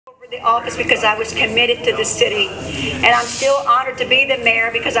the office because I was committed to the city, and I'm still honored to be the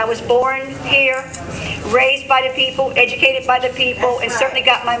mayor because I was born here, raised by the people, educated by the people, and certainly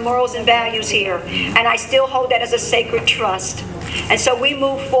got my morals and values here, and I still hold that as a sacred trust. And so we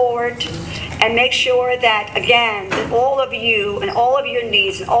move forward and make sure that, again, that all of you and all of your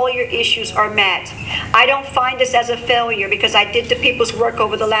needs and all your issues are met. I don't find this as a failure because I did the people's work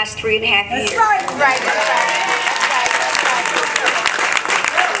over the last 3.5 years. That's right. Right.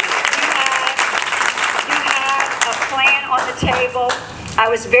 On the table. I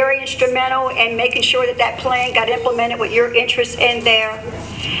was very instrumental in making sure that that plan got implemented with your interest in there.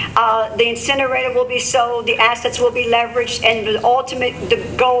 The incinerator will be sold, the assets will be leveraged, and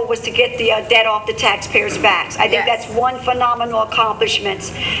the goal was to get the debt off the taxpayers' backs. I think that's one phenomenal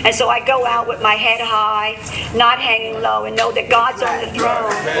accomplishment. And so I go out with my head high, not hanging low, and know that God's on the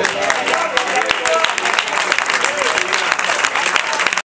throne.